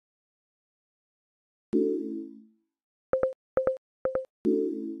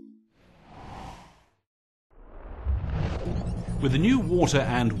With the new water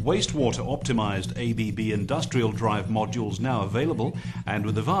and wastewater optimized ABB industrial drive modules now available, and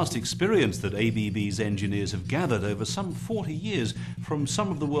with the vast experience that ABB's engineers have gathered over some 40 years from some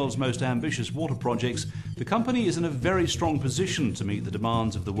of the world's most ambitious water projects, the company is in a very strong position to meet the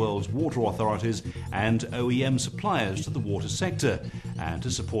demands of the world's water authorities and OEM suppliers to the water sector, and to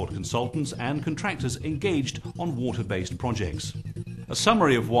support consultants and contractors engaged on water-based projects. A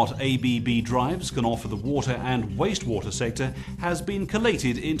summary of what ABB drives can offer the water and wastewater sector has been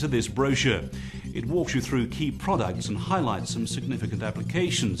collated into this brochure. It walks you through key products and highlights some significant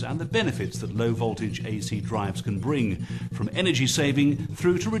applications and the benefits that low-voltage AC drives can bring, from energy saving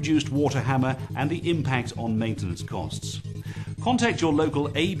through to reduced water hammer and the impact on maintenance costs. Contact your local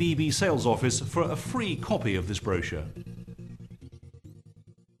ABB sales office for a free copy of this brochure.